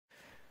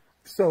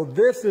So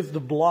this is the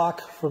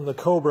block from the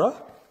Cobra.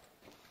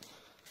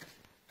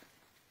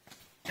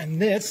 And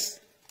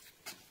this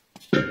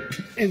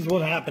is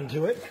what happened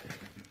to it.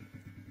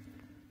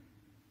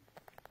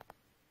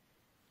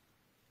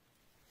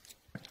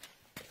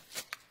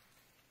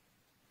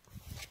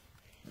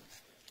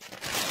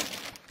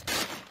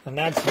 And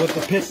that's what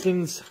the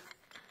pistons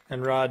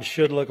and rods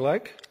should look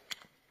like.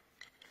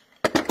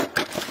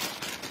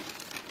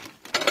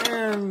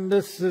 And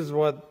this is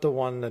what the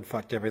one that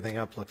fucked everything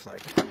up looks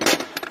like.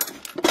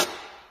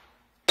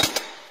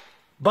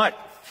 But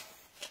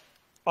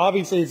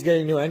obviously it's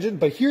getting a new engine,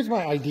 but here's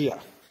my idea.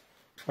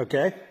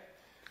 Okay?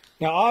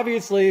 Now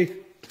obviously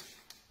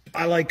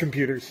I like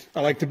computers.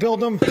 I like to build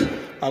them.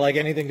 I like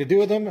anything to do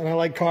with them, and I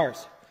like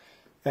cars.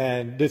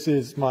 And this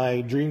is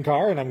my dream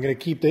car, and I'm going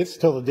to keep this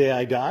till the day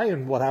I die,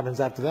 and what happens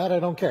after that, I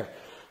don't care.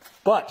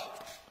 But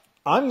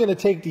I'm going to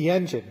take the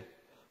engine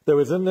that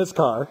was in this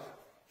car,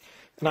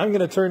 and I'm going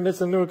to turn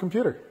this into a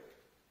computer.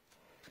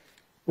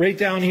 Right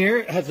down here,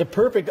 it has the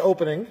perfect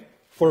opening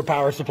for a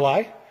power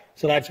supply,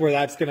 so that's where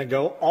that's going to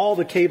go. All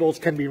the cables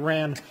can be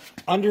ran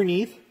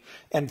underneath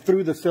and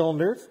through the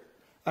cylinders.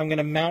 I'm going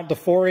to mount the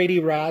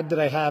 480 rod that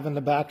I have in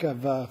the back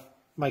of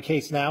my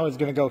case now is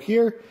going to go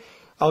here.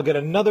 I'll get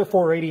another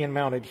 480 and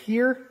mount it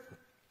here,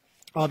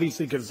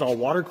 obviously because it's all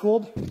water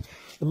cooled.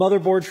 The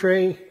motherboard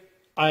tray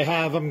I'm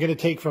going to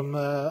take from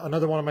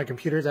another one of my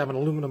computers. I have an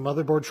aluminum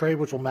motherboard tray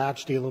which will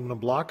match the aluminum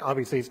block.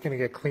 Obviously it's going to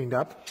get cleaned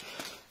up.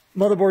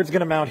 Motherboard's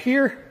going to mount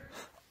here.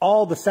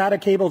 All the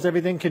SATA cables,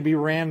 everything can be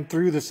ran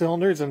through the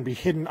cylinders and be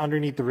hidden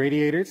underneath the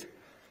radiators.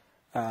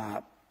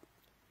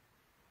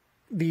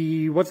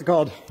 What's it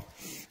called?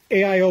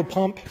 AIO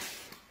pump.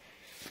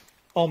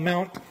 I'll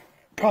mount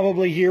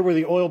probably here where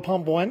the oil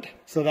pump went,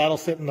 so that'll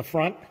sit in the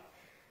front.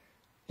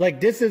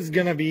 Like, this is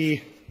gonna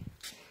be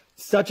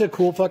such a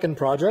cool fucking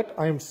project.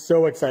 I am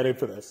so excited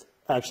for this,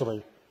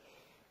 actually.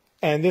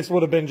 And this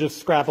would have been just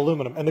scrap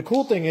aluminum. And the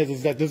cool thing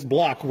is that this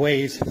block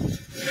weighs,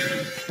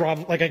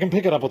 like I can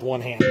pick it up with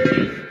one hand.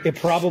 It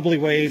probably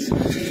weighs,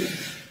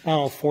 I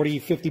don't know, 40,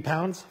 50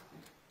 pounds,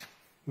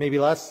 maybe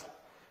less.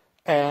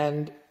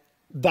 And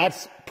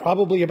that's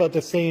probably about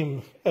the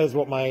same as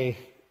what my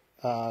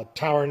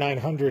Tower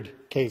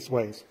 900 case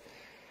weighs.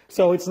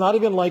 So it's not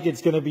even like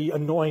it's going to be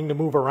annoying to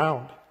move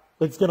around.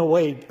 It's going to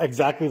weigh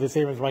exactly the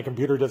same as my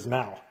computer does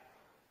now.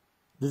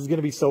 This is going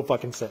to be so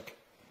fucking sick.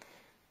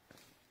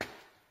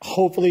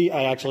 Hopefully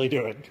I actually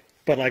do it.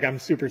 But like, I'm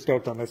super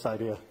stoked on this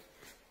idea.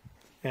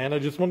 And I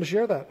just wanted to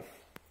share that.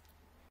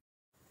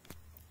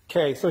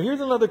 Okay, so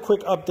here's another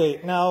quick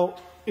update. Now,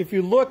 if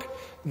you look,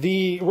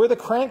 where the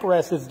crank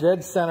rest is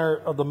dead center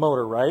of the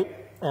motor, right?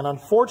 And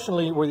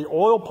unfortunately, where the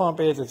oil pump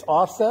is, it's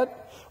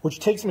offset, which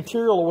takes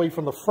material away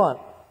from the front,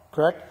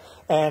 correct?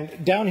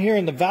 And down here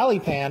in the valley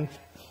pan,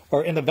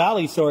 or in the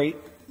valley, sorry,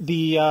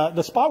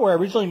 the spot where I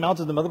originally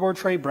mounted the motherboard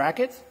tray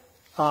brackets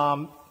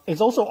is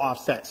also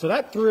offset. So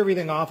that threw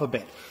everything off a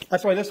bit.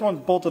 That's why this one's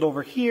bolted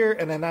over here,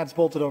 and then that's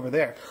bolted over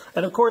there.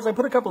 And of course, I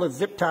put a couple of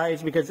zip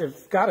ties because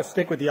it's got to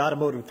stick with the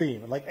automotive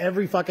theme. Like,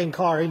 every fucking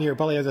car in here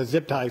probably has a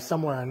zip tie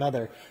somewhere or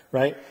another,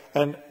 right?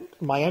 And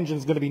my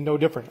engine's going to be no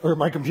different. Or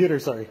my computer,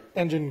 sorry.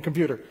 Engine,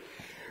 computer.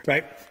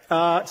 Right?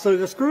 So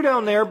there's a screw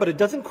down there, but it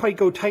doesn't quite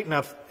go tight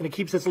enough, and it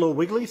keeps this a little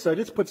wiggly. So I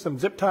just put some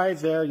zip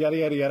ties there, yada,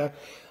 yada, yada.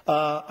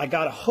 I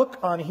got a hook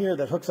on here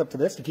that hooks up to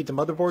this to keep the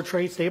motherboard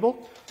tray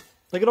stable.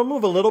 Like, it'll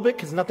move a little bit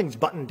because nothing's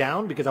buttoned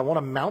down, because I want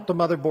to mount the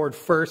motherboard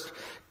first,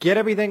 get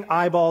everything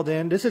eyeballed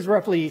in. This is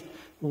roughly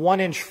 1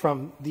 inch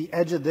from the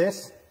edge of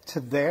this to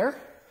there.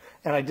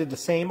 And I did the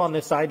same on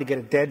this side to get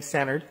it dead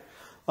centered.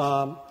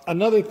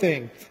 Another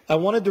thing, I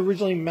wanted to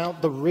originally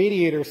mount the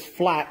radiators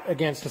flat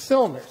against the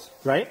cylinders,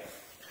 right?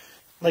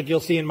 Like you'll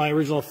see in my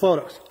original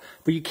photos.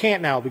 But you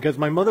can't now because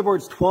my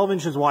motherboard's 12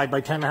 inches wide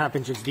by 10.5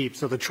 inches deep.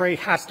 So the tray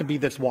has to be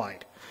this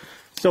wide.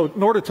 So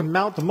in order to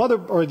mount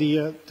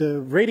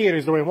the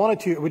radiators the way I wanted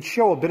to, it would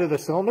show a bit of the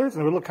cylinders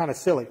and it would look kind of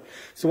silly.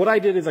 So what I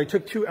did is I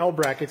took 2 L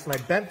brackets and I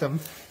bent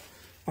them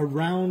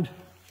around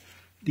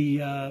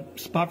the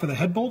spot for the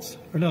head bolts.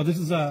 Or no, this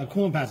is a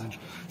coolant passage.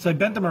 So I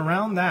bent them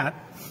around that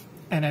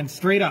and then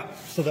straight up,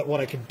 so that what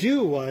I could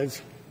do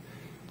was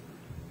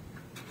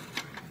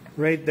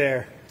right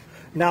there.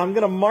 Now I'm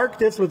going to mark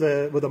this with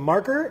a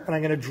marker, and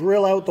I'm going to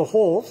drill out the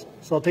holes.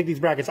 So I'll take these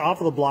brackets off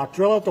of the block,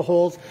 drill out the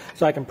holes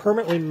so I can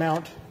permanently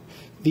mount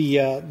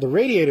the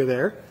radiator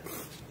there.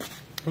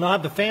 And I'll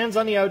have the fans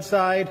on the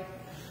outside.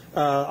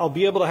 I'll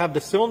be able to have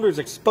the cylinders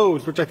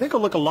exposed, which I think will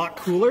look a lot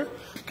cooler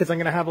because I'm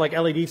going to have like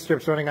LED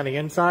strips running on the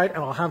inside, and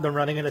I'll have them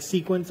running in a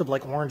sequence of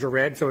like orange or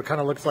red. So it kind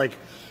of looks like,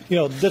 you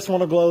know, this one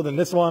will glow, then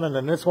this one, and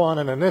then this one,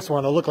 and then this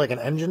one. It'll look like an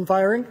engine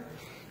firing.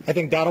 I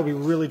think that'll be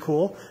really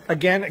cool.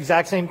 Again,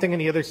 exact same thing on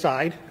the other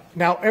side.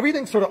 Now,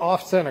 everything's sort of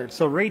off-centered.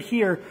 So right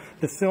here,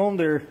 the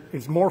cylinder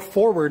is more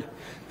forward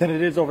than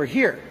it is over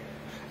here.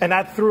 And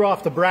that threw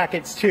off the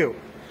brackets too.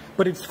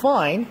 But it's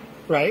fine,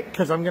 right?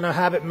 Because I'm going to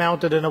have it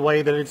mounted in a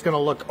way that it's going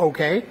to look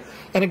okay.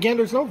 And again,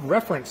 there's no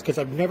reference because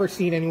I've never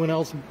seen anyone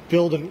else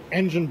build an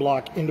engine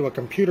block into a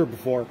computer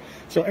before.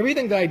 So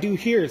everything that I do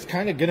here is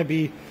kind of going to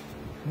be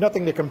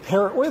nothing to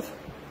compare it with.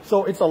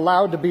 So it's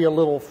allowed to be a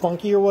little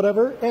funky or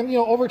whatever. And, you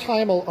know, over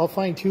time, I'll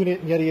fine tune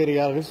it and yada, yada,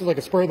 yada. This is like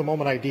a spur of the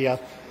moment idea.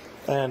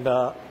 And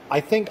I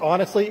think,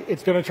 honestly,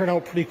 it's going to turn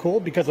out pretty cool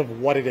because of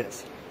what it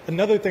is.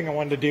 Another thing I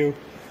wanted to do,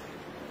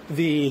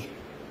 the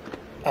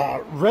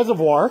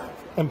reservoir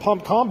and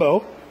pump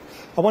combo,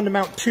 I wanted to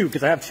mount two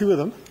because I have two of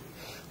them.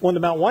 I wanted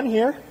to mount one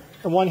here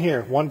and one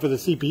here. One for the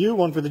CPU,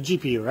 one for the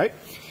GPU, right?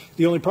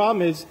 The only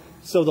problem is,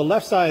 so the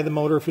left side of the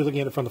motor, if you're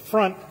looking at it from the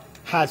front,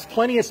 has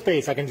plenty of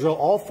space. I can drill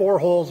all 4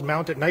 holes,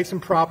 mount it nice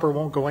and proper,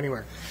 won't go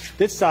anywhere.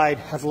 This side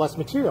has less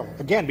material,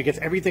 again, because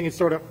everything is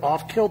sort of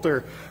off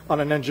kilter on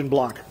an engine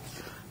block.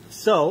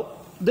 So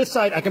this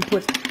side I can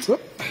put,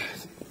 whoop,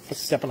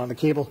 stepping on the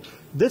cable.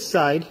 This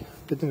side,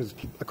 good thing is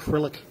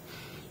acrylic.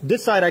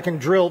 This side I can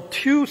drill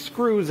 2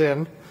 screws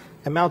in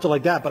and mount it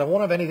like that, but I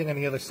won't have anything on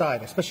the other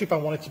side, especially if I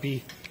want it to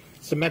be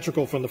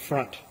symmetrical from the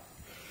front.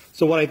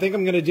 So what I think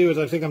I'm going to do is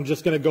I think I'm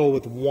just going to go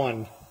with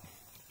one,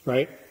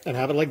 right, and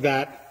have it like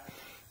that.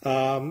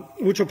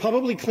 Which will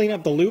probably clean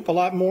up the loop a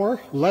lot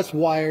more, less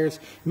wires,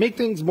 make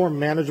things more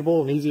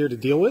manageable and easier to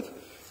deal with,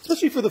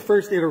 especially for the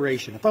first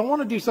iteration. If I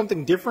want to do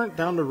something different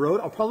down the road,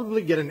 I'll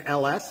probably get an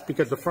LS,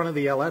 because the front of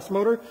the LS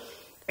motor,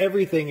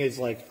 everything is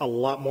like a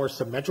lot more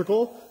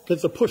symmetrical, because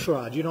it's a push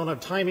rod. You don't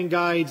have timing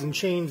guides and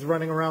chains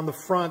running around the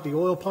front. The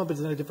oil pump is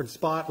in a different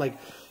spot. Like,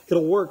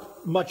 it'll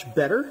work much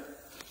better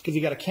because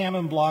you got a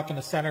cam block in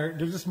the center.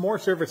 There's just more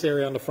surface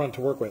area on the front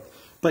to work with.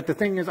 But the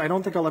thing is, I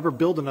don't think I'll ever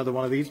build another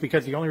one of these,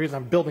 because the only reason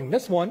I'm building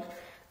this one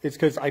is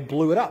because I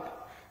blew it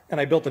up. And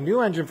I built a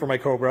new engine for my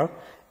Cobra,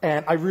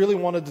 and I really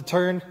wanted to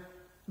turn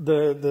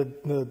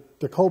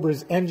the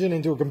Cobra's engine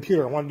into a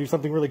computer. I wanted to do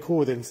something really cool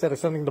with it. Instead of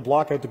sending the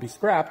block out to be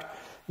scrapped,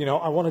 you know,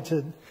 I wanted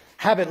to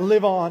have it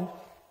live on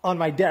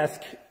my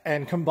desk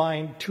and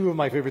combine 2 of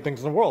my favorite things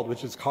in the world,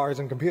 which is cars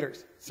and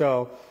computers.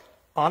 So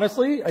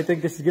honestly, I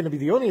think this is going to be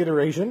the only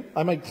iteration.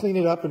 I might clean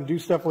it up and do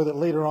stuff with it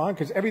later on,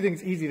 because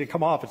everything's easy to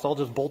come off. It's all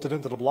just bolted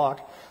into the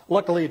block.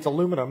 Luckily, it's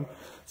aluminum,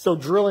 so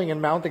drilling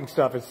and mounting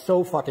stuff is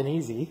so fucking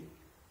easy.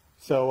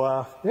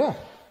 So, yeah,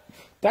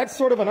 that's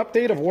sort of an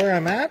update of where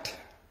I'm at.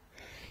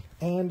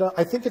 And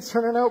I think it's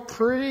turning out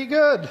pretty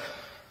good.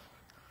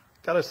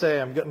 Gotta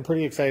say, I'm getting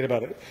pretty excited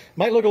about it.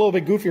 Might look a little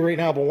bit goofy right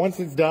now, but once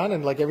it's done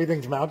and like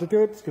everything's mounted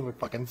to it, it's gonna look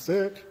fucking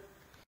sick.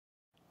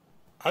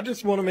 I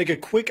just want to make a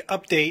quick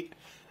update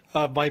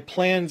my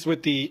plans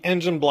with the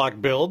engine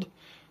block build.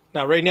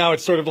 Now, right now,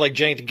 it's sort of like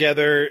janked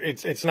together.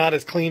 It's not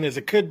as clean as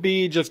it could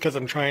be, just because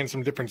I'm trying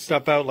some different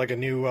stuff out, like a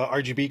new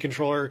RGB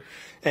controller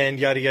and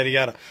yada, yada,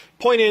 yada.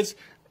 Point is,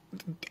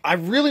 I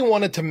really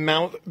wanted to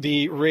mount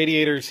the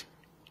radiators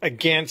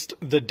against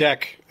the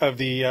deck of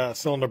the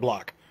cylinder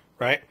block,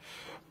 right?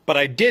 But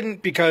I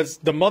didn't, because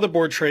the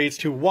motherboard tray is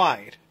too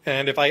wide.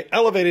 And if I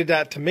elevated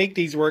that to make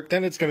these work,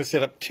 then it's going to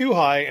sit up too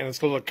high and it's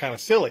going to look kind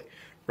of silly,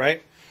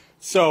 right?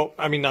 So,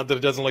 I mean, not that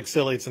it doesn't look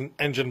silly, it's an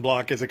engine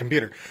block as a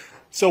computer.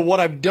 So what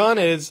I've done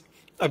is,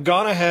 I've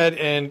gone ahead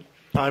and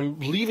I'm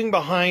leaving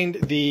behind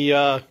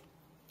the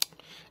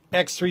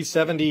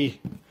X370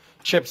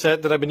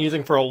 chipset that I've been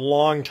using for a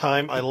long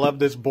time. I love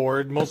this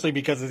board, mostly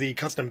because of the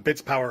custom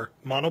bits power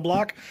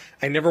monoblock.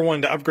 I never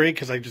wanted to upgrade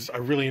because I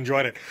really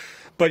enjoyed it.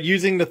 But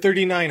using the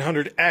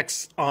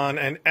 3900X on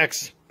an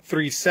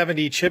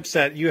X370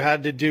 chipset, you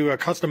had to do a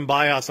custom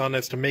BIOS on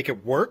this to make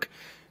it work,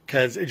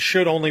 because it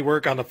should only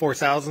work on the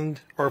 4000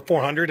 or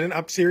 400 and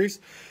up series.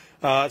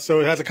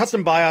 So it has a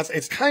custom BIOS.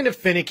 It's kind of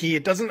finicky.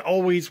 It doesn't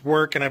always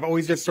work, and I've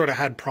always just sort of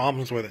had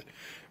problems with it.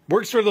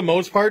 Works for the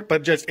most part,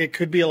 but just it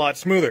could be a lot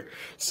smoother.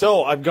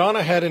 So I've gone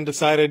ahead and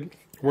decided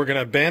we're going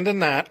to abandon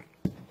that,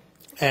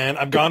 and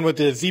I've gone with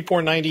the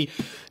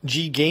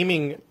Z490G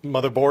gaming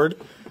motherboard.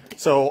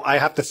 So I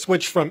have to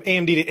switch from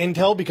AMD to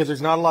Intel, because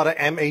there's not a lot of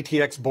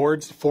MATX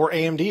boards for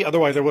AMD.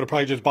 Otherwise, I would have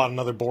probably just bought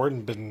another board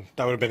and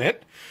that would have been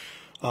it.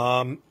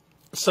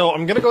 So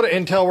I'm going to go to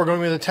Intel. We're going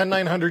with a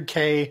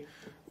 10900K,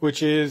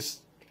 which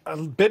is a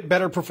bit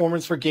better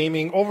performance for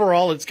gaming.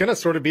 Overall, it's going to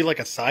sort of be like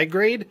a side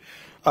grade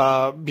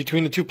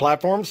between the two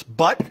platforms.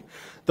 But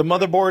the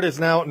motherboard is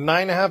now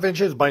 9.5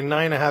 inches by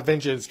 9.5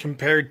 inches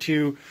compared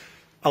to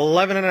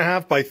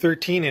 11.5 by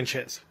 13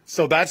 inches.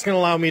 So that's going to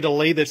allow me to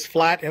lay this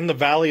flat in the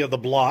valley of the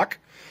block,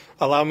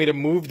 allow me to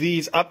move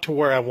these up to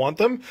where I want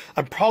them.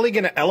 I'm probably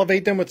going to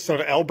elevate them with sort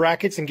of L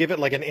brackets and give it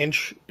like an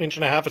inch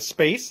and a half of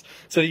space,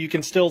 so that you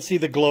can still see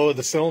the glow of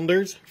the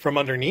cylinders from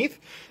underneath,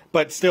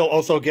 but still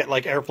also get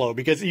like airflow,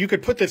 because you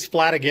could put this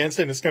flat against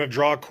it and it's going to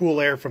draw cool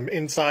air from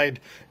inside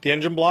the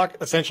engine block,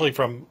 essentially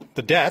from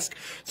the desk.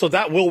 So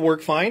that will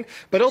work fine,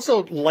 but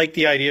also like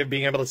the idea of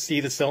being able to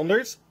see the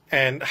cylinders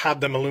and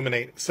have them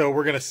illuminate. So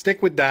we're going to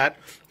stick with that.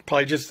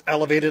 Probably just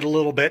elevate it a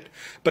little bit.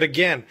 But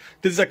again,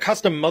 this is a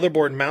custom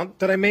motherboard mount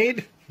that I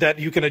made that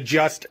you can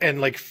adjust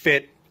and like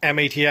fit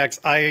MATX,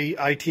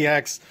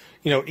 ITX,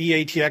 you know,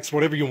 EATX,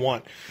 whatever you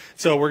want.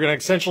 So we're going to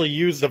essentially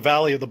use the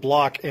valley of the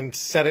block and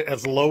set it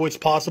as low as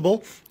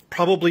possible.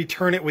 Probably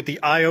turn it with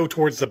the IO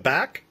towards the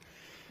back.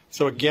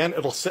 So again,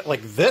 it'll sit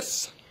like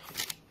this.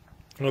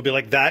 It'll be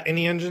like that in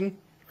the engine,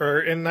 or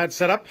in that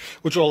setup,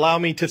 which will allow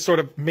me to sort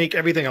of make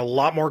everything a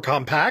lot more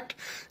compact,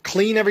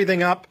 clean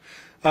everything up.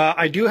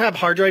 I do have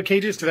hard drive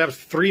cages because I have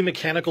 3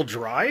 mechanical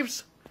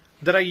drives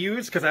that I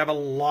use because I have a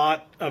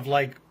lot of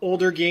like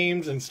older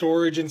games and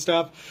storage and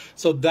stuff.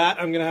 So that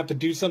I'm going to have to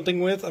do something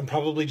with. I'm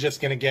probably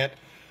just going to get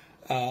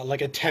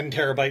like a 10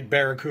 terabyte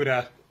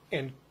Barracuda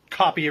and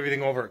copy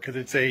everything over because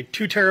it's a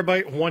 2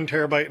 terabyte, 1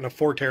 terabyte, and a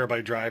 4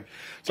 terabyte drive.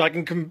 So I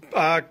can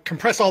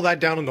compress all that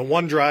down into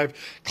one drive,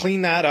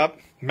 clean that up,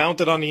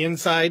 mount it on the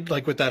inside,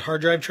 like with that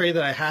hard drive tray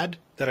that I had,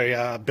 that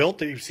I built,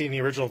 that you've seen in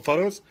the original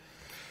photos.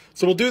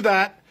 So we'll do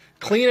that,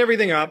 clean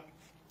everything up.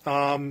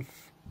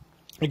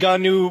 We got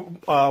a new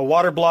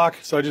water block,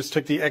 so I just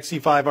took the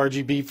XC5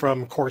 RGB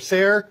from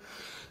Corsair.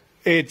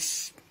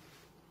 It's,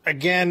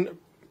 again,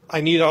 I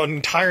need an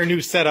entire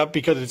new setup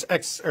because it's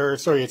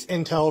it's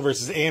Intel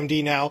versus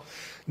AMD now.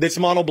 This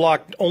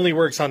monoblock only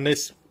works on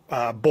this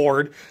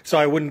board, so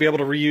I wouldn't be able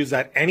to reuse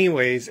that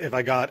anyways if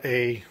I got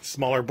a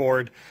smaller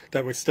board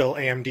that was still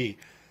AMD.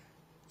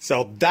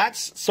 So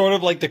that's sort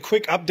of like the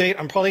quick update.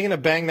 I'm probably going to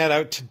bang that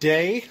out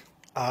today,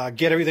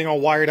 get everything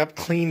all wired up,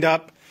 cleaned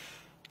up.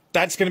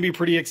 That's going to be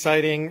pretty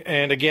exciting.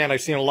 And again, I've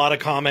seen a lot of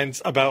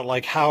comments about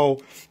like how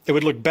it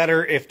would look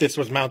better if this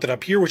was mounted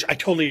up here, which I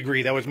totally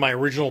agree. That was my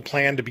original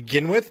plan to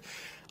begin with.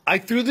 I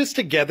threw this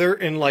together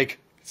in like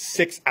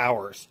 6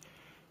 hours,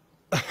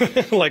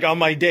 like on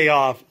my day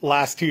off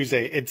last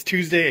Tuesday. It's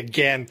Tuesday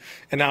again,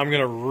 and now I'm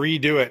going to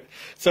redo it.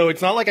 So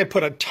it's not like I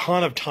put a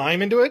ton of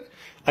time into it.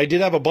 I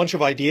did have a bunch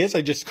of ideas.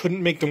 I just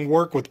couldn't make them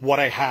work with what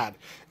I had.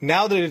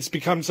 Now that it's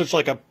become such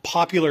like a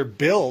popular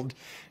build,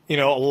 you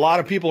know, a lot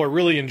of people are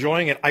really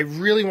enjoying it. I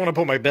really want to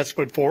put my best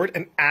foot forward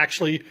and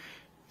actually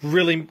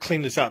really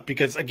clean this up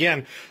because,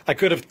 again, I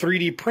could have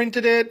 3D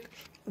printed it,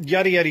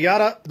 yada, yada,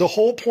 yada. The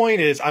whole point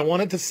is I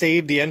wanted to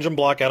save the engine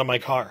block out of my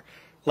car.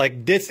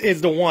 Like, this is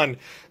the one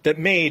that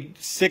made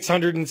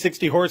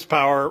 660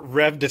 horsepower,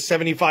 revved to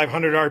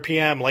 7,500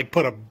 RPM, like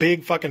put a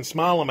big fucking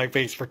smile on my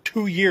face for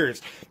 2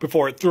 years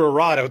before it threw a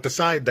rod out the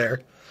side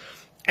there.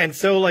 And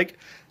so, like,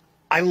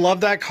 I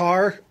love that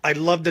car. I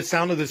love the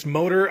sound of this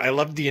motor. I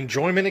love the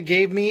enjoyment it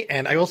gave me.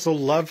 And I also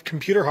love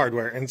computer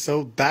hardware. And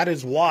so that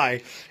is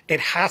why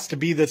it has to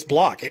be this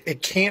block.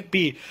 It can't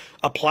be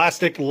a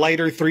plastic,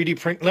 lighter 3D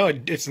print. No,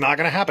 it's not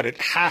going to happen. It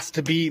has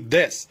to be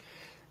this.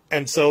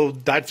 And so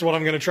that's what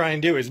I'm going to try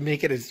and do, is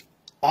make it as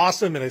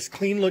awesome and as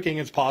clean looking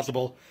as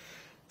possible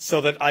so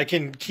that I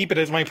can keep it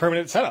as my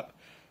permanent setup.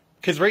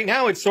 Because right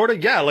now it's sort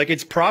of, yeah, like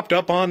it's propped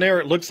up on there.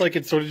 It looks like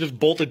it's sort of just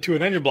bolted to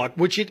an engine block,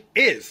 which it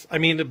is. I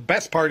mean, the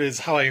best part is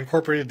how I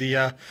incorporated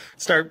the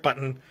start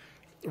button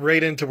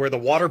right into where the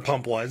water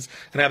pump was.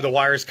 And I have the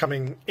wires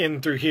coming in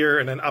through here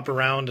and then up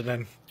around and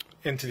then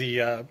into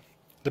the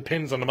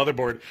pins on the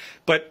motherboard.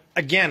 But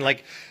again,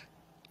 like,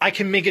 I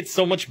can make it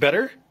so much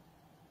better,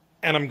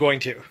 and I'm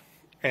going to.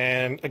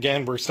 And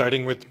again, we're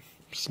starting with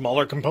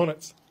smaller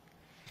components.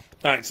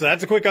 All right, so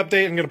that's a quick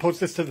update. I'm going to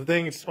post this to the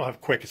thing. It's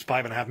quick. It's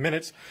 5.5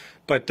 minutes.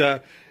 But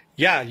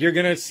yeah, you're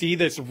going to see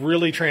this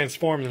really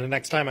transform the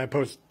next time I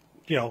post,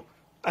 you know,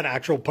 an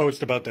actual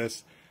post about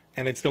this.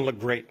 And it's going to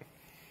look great.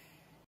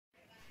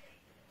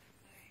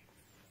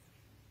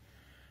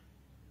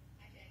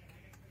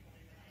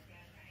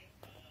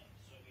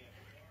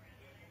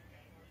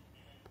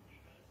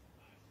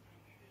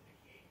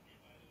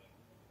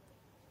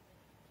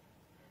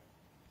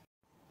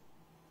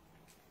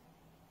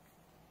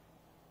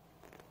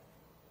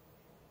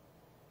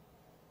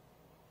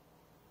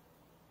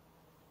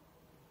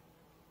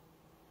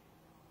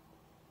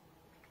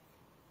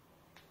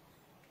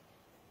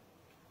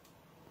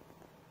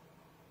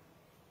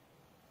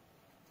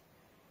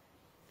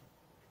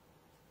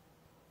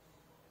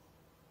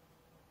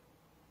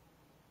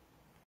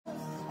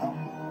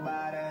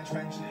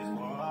 Trenches,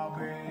 we're all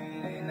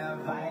creating the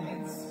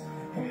violence.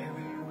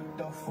 Heavy with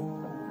the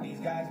food, these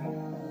guys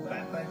move,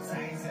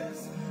 appetites.